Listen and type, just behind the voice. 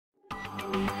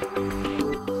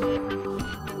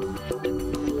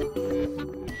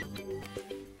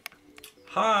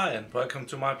Hi and welcome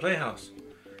to my playhouse.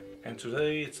 And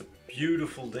today it's a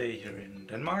beautiful day here in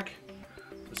Denmark.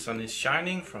 The sun is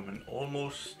shining from an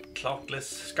almost cloudless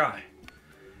sky.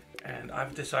 And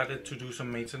I've decided to do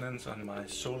some maintenance on my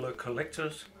solar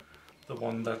collectors, the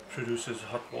one that produces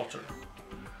hot water.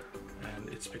 And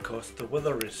it's because the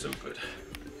weather is so good.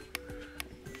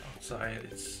 Outside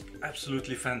it's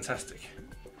absolutely fantastic.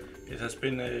 It has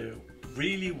been a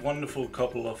really wonderful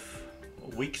couple of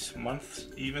weeks, months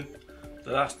even.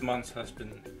 The last month has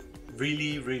been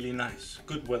really nice,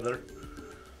 good weather.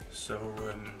 So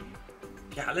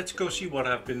yeah, let's go see what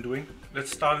I've been doing.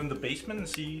 Let's start in the basement and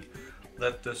see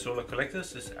that the solar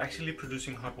collectors is actually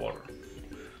producing hot water.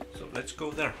 So let's go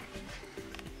there.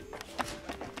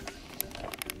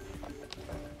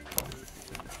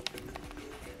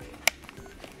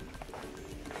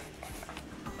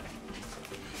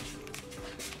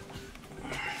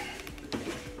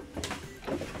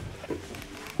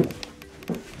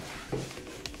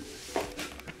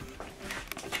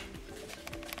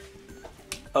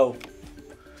 Oh,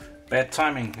 bad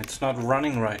timing, it's not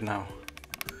running right now.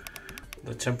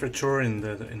 The temperature in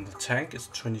the tank is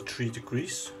 23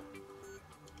 degrees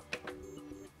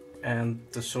and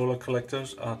the solar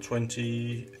collectors are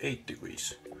 28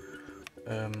 degrees.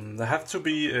 There have to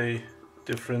be a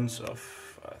difference of,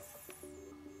 I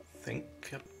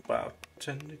think, about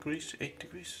 10 degrees, 8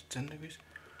 degrees, 10 degrees.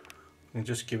 I can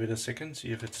just give it a second,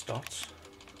 see if it starts.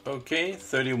 Okay,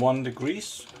 31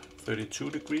 degrees. 32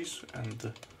 degrees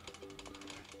and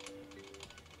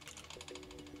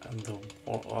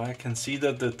I can see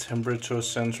that the temperature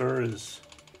sensor is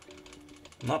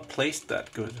not placed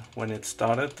that good. When it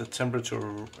started, the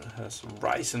temperature has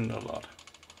risen a lot.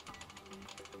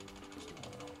 So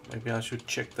maybe I should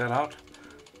check that out.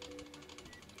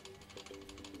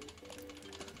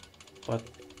 But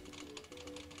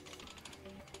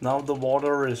now the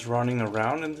water is running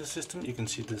around in the system. You can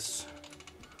see this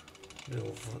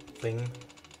little thing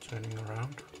turning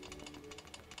around.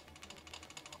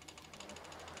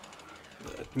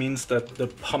 It means that the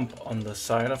pump on the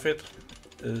side of it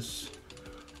is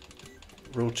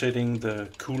rotating the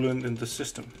coolant in the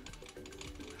system.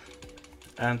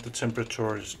 And the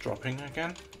temperature is dropping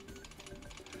again.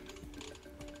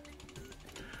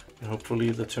 And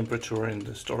hopefully the temperature in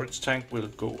the storage tank will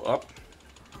go up.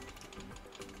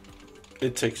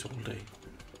 It takes all day.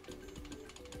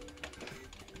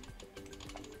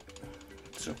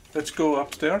 So let's go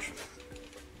upstairs.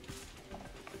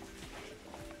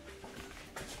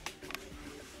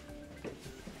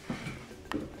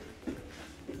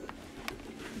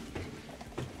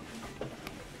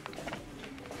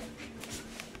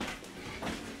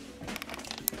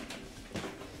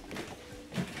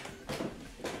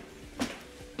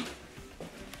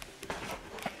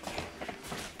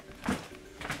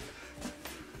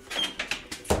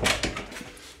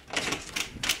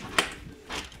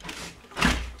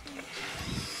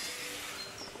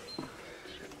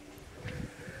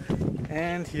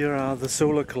 And here are the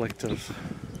solar collectors,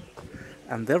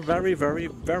 and they're very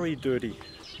dirty.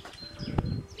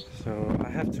 So I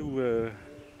have to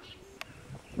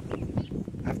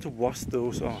wash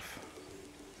those off.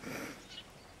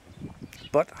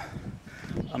 But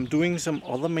I'm doing some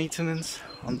other maintenance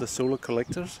on the solar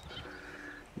collectors.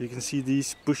 You can see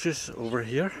these bushes over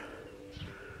here.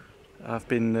 I've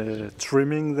been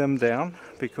trimming them down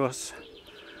because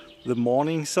the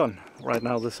morning sun, right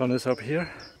now the sun is up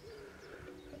here,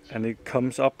 and it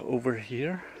comes up over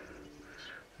here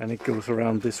and it goes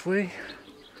around this way.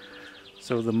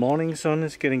 So the morning sun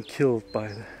is getting killed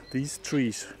by these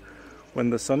trees. When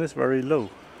the sun is very low,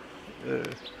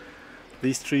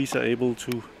 these trees are able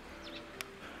to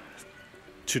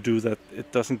do that.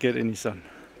 It doesn't get any sun.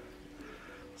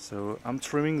 So I'm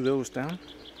trimming those down.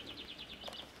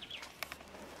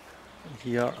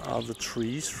 Here are the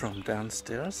trees from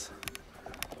downstairs.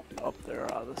 Up there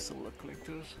are the solar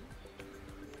collectors.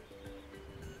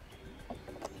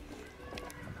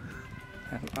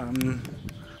 And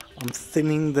I'm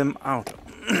thinning them out.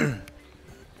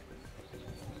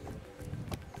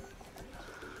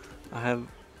 I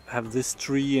have this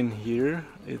tree in here.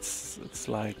 It's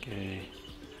like a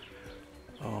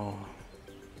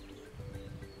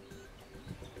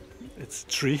it's a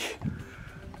tree,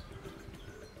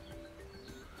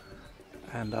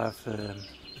 and I've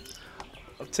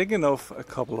taken off a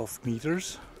couple of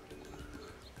meters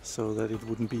so that it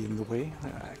wouldn't be in the way.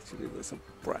 Actually, there's a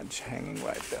branch hanging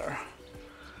right there.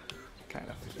 Kind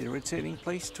of irritating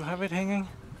place to have it hanging.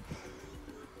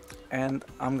 And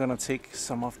I'm gonna take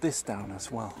some of this down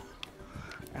as well.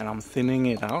 And I'm thinning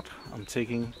it out. I'm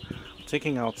taking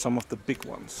out some of the big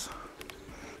ones.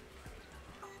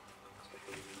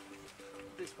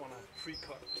 tree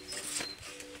cut.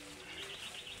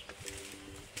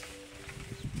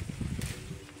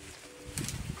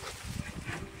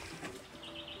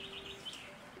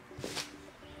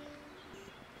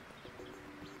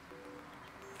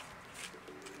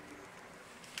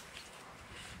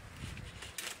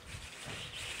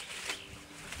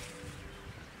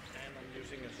 And I'm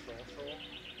using a saw to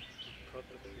cut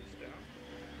the trees down.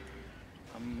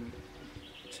 I'm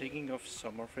taking off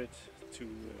some of it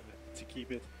to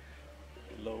keep it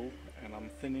low, and I'm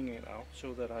thinning it out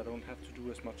so that I don't have to do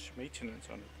as much maintenance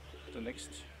on it the next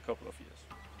couple of years.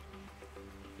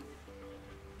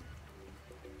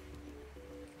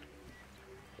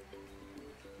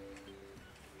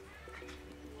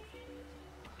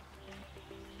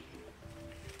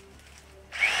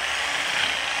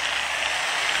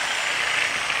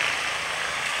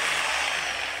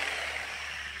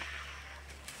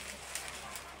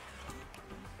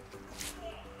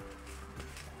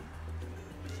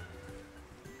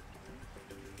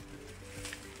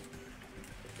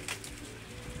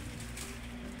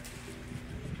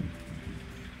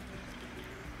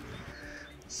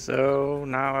 So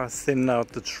now I've thinned out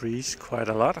the trees quite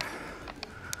a lot,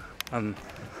 and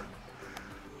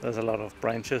there's a lot of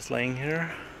branches laying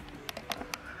here,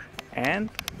 and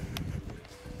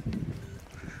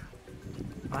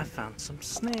I found some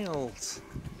snails,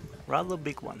 rather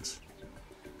big ones.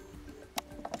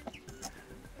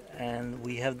 And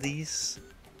we have these,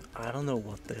 I don't know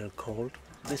what they're called.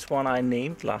 This one I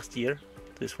named last year.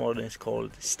 This one is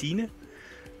called Stine,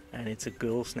 and it's a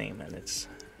girl's name, and it's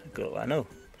a girl I know.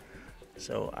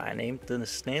 So I named the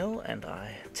snail and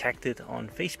I tagged it on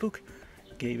Facebook,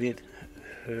 gave it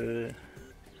her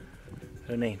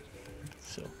name.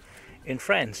 So in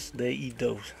France they eat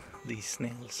these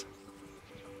snails.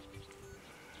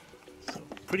 So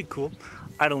pretty cool.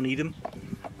 I don't eat them.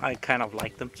 I kind of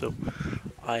like them, so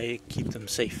I keep them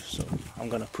safe. So I'm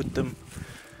gonna put them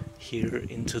here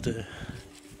into the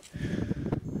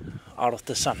out of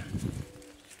the sun.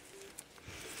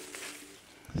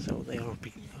 So they will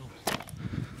be.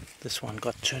 This one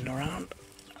got turned around.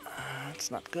 It's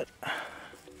not good.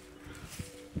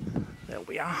 There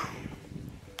we are.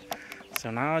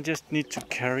 So now I just need to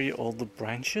carry all the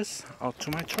branches out to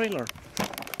my trailer.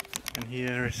 And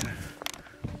here is a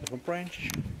little branch.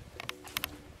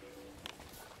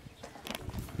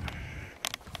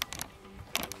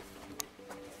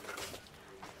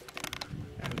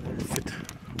 And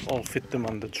I'll fit them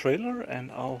on the trailer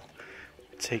and I'll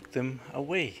take them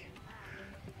away.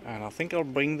 And I think I'll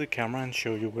bring the camera and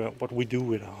show you what we do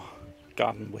with our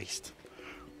garden waste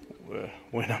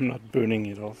when I'm not burning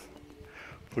it off,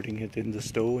 putting it in the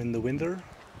stove in the winter.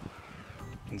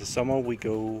 In the summer we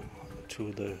go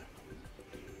to the,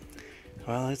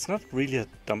 well, it's not really a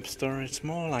dumpster, it's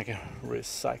more like a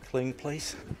recycling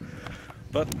place,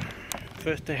 but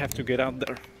first they have to get out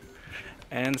there.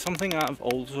 And something I've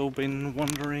also been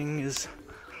wondering is,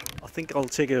 I think I'll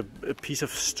take a piece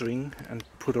of string and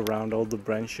put around all the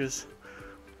branches,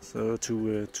 so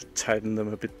to tighten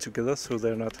them a bit together so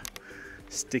they're not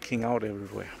sticking out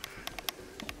everywhere.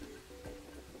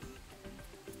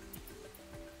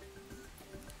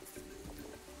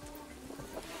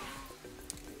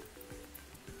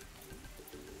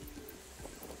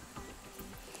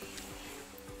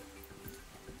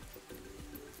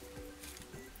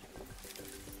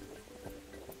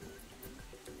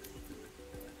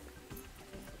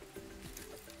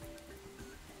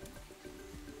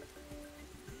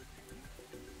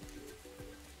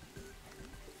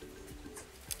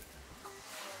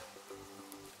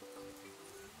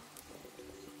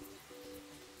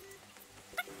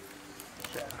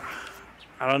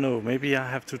 I don't know, maybe I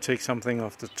have to take something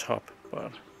off the top,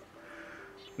 but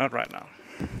not right now.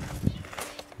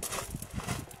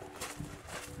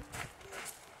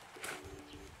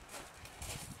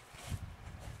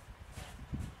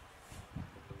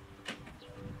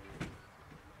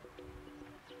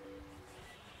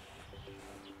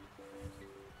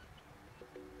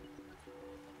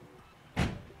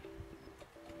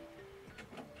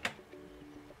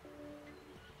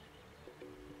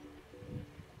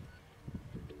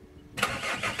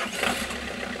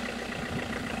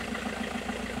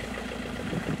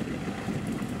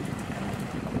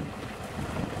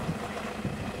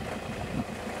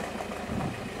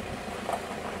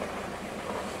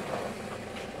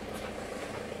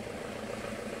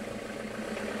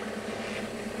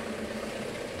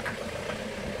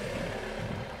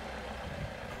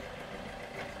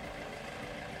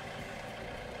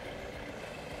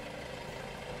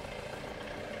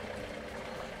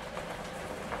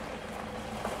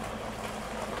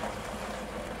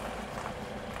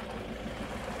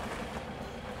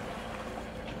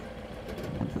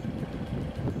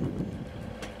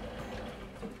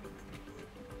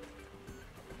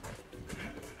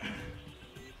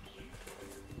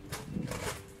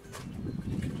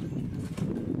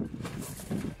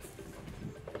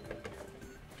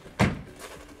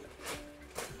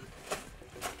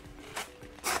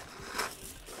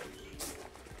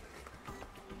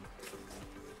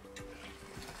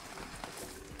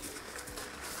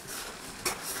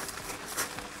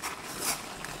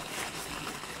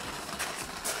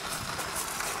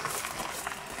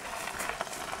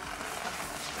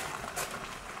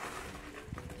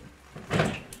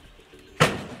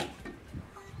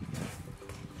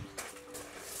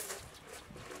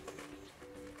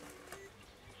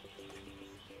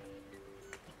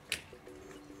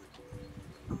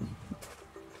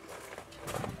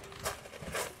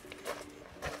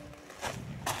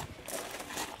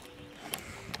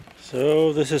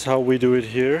 So this is how we do it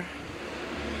here.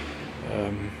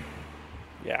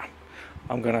 Yeah,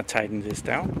 I'm gonna tighten this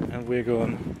down and we're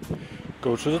gonna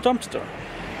go to the dumpster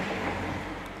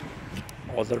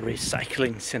or the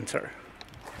recycling center.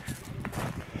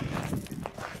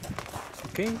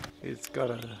 Okay, it's got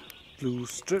a blue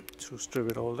strip to strip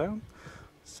it all down.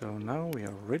 So now we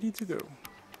are ready to go.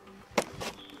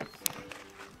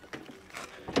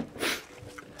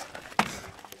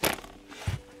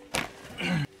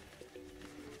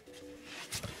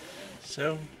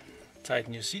 So,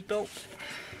 tighten your seatbelt.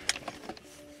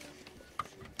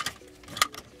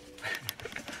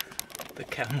 The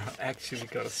camera actually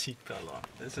got a seatbelt on.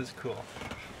 This is cool.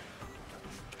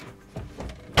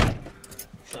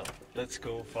 So, let's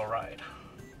go for a ride.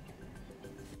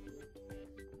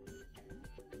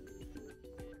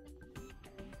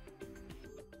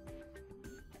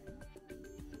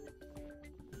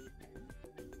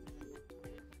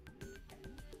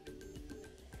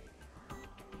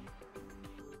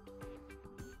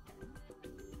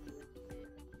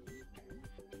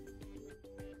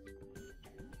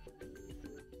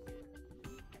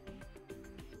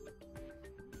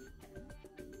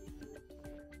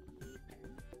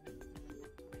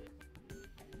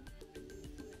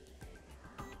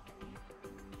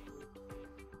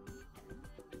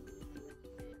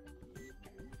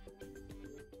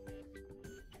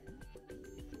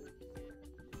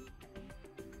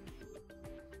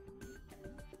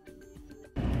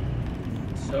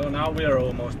 So now we are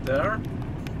almost there.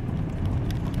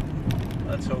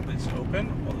 Let's hope it's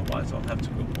open, otherwise I'll have to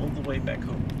go all the way back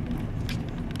home.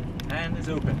 And it's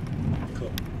open.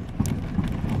 Cool.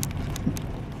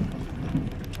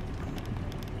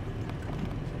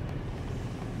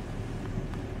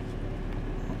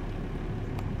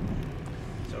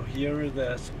 So here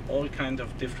there's all kinds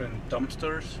of different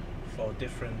dumpsters for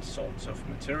different sorts of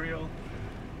material.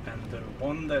 And the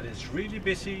one that is really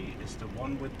busy is the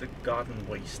one with the garden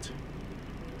waste.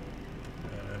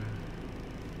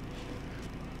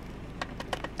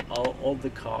 All the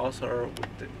cars are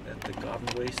at the garden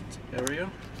waste area.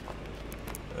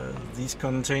 These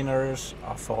containers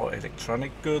are for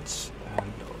electronic goods,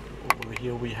 and over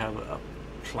here we have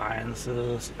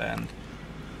appliances, and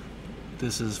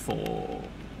this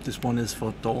one is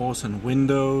for doors and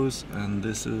windows, and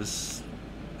this is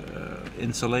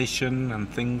insulation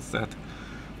and things that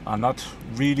are not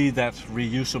really that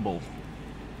reusable.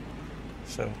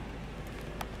 So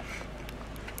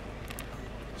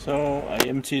I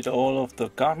emptied all of the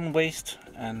garden waste,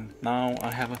 and now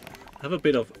I have a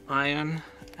bit of iron,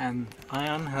 and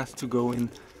iron has to go in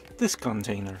this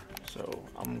container. So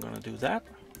I'm gonna do that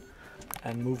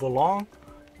and move along,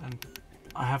 and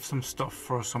I have some stuff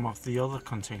for some of the other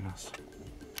containers.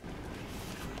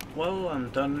 Well,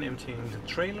 I'm done emptying the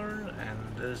trailer, and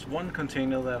there's one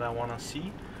container that I want to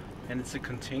see, and it's a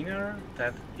container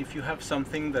that if you have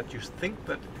something that you think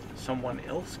that someone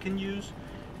else can use,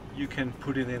 you can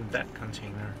put it in that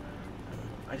container.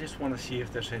 I just want to see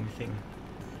if there's anything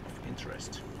of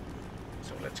interest.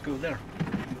 So let's go there.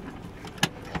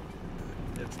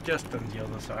 It's just on the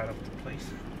other side of the place.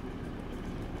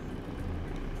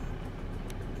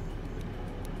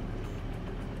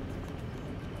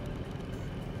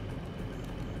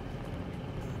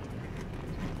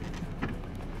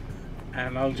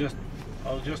 And I'll just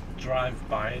drive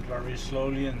by it very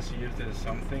slowly and see if there's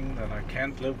something that I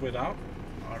can't live without.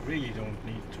 I really don't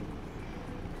need to.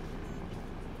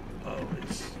 Oh,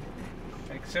 it's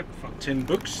except for 10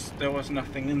 books, there was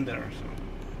nothing in there, so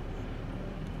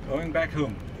going back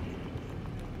home.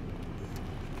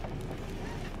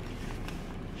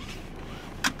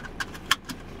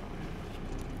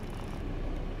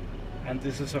 And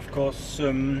this is of course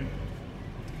I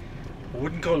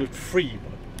wouldn't call it free,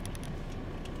 but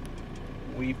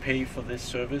we pay for this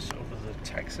service over the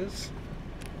taxes,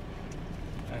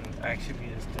 and actually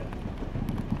it's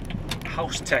the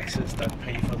house taxes that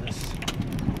pay for this.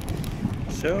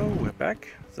 So we're back.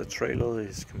 The trailer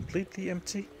is completely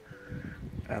empty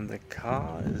and the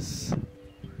car is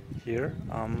here.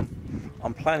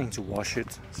 I'm planning to wash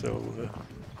it, so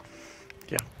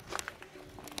yeah.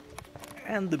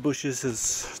 And the bushes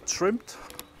is trimmed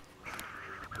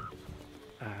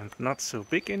and not so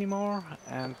big anymore,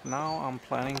 and now I'm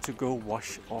planning to go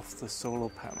wash off the solar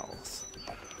panels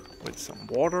with some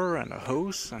water and a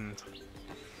hose and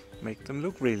make them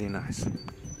look really nice.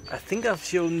 I think I've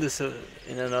shown this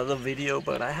in another video,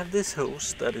 but I have this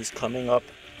hose that is coming up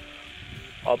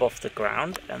off the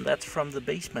ground, and that's from the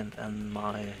basement and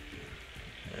my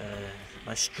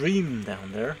stream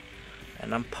down there,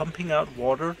 and I'm pumping out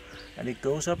water and it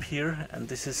goes up here, and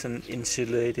this is an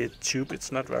insulated tube.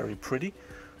 It's not very pretty,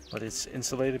 but it's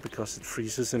insulated because it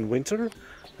freezes in winter,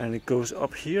 and it goes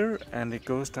up here and it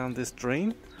goes down this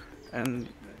drain and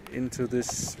into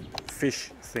this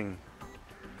fish thing.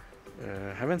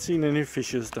 Haven't seen any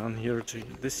fishes down here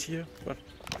this year, but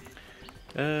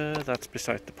that's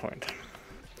beside the point.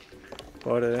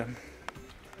 But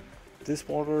this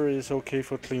water is okay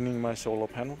for cleaning my solar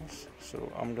panels,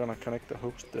 so I'm gonna connect the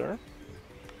hose there,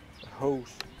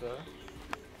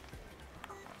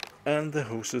 and the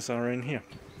hoses are in here.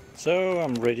 So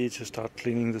I'm ready to start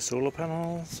cleaning the solar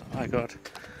panels.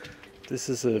 This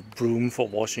is a broom for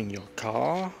washing your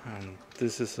car, and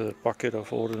this is a bucket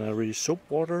of ordinary soap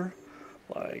water,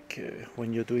 like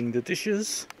when you're doing the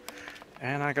dishes.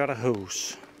 And I got a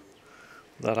hose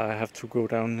that I have to go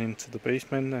down into the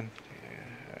basement and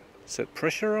set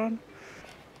pressure on,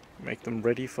 make them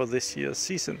ready for this year's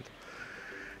season.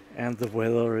 And the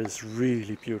weather is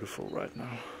really beautiful right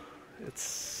now. It's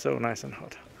so nice and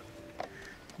hot.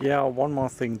 Yeah, one more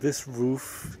thing, this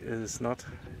roof is not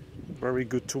very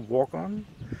good to walk on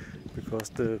because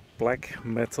the black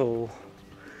metal,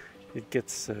 it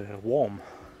gets warm,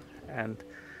 and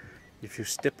if you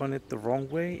step on it the wrong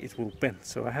way it will bend.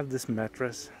 So I have this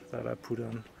mattress that I put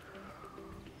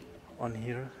on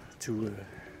here to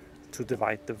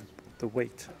divide the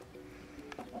weight.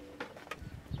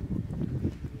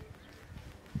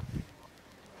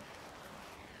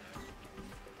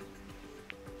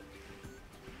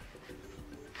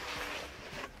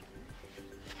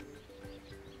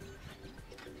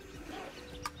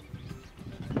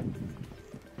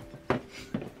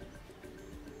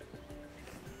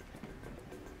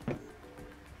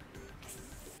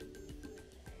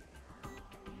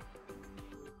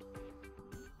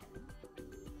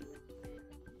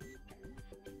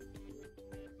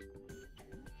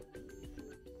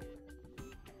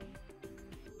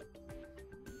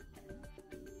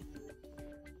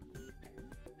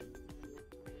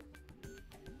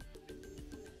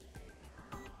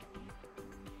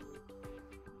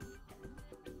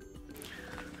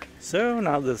 So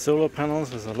now the solar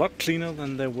panels is a lot cleaner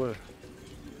than they were.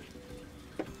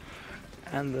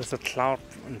 And there's a cloud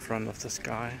in front of the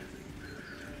sky.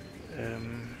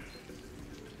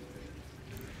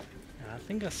 I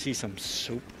think I see some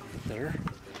soap there.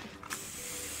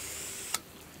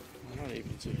 I'm not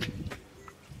able to.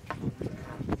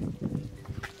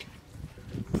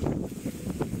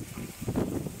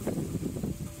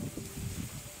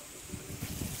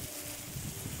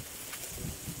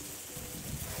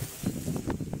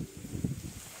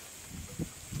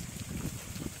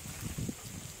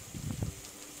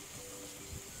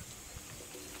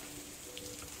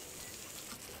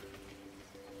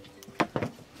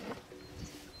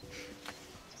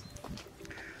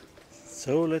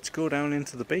 So let's go down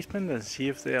into the basement and see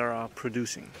if they are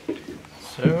producing.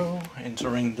 So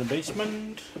entering the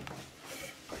basement.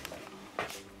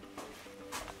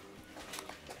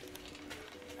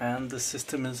 And the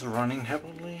system is running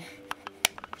heavily.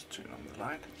 Let's turn on the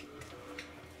light.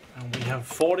 And we have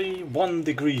 41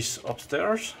 degrees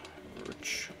upstairs.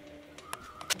 Which,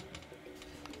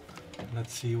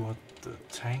 let's see what the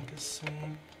tank is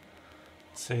saying.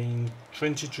 It's saying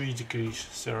 23 degrees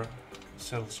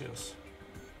Celsius.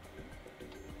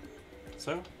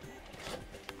 So,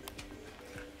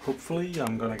 hopefully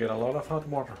I'm gonna get a lot of hot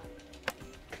water.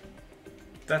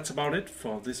 That's about it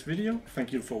for this video.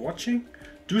 Thank you for watching.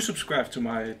 Do subscribe to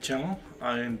my channel.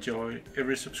 I enjoy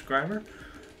every subscriber.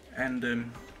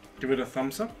 And give it a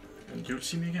thumbs up and you'll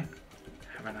see me again.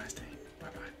 Have a nice day.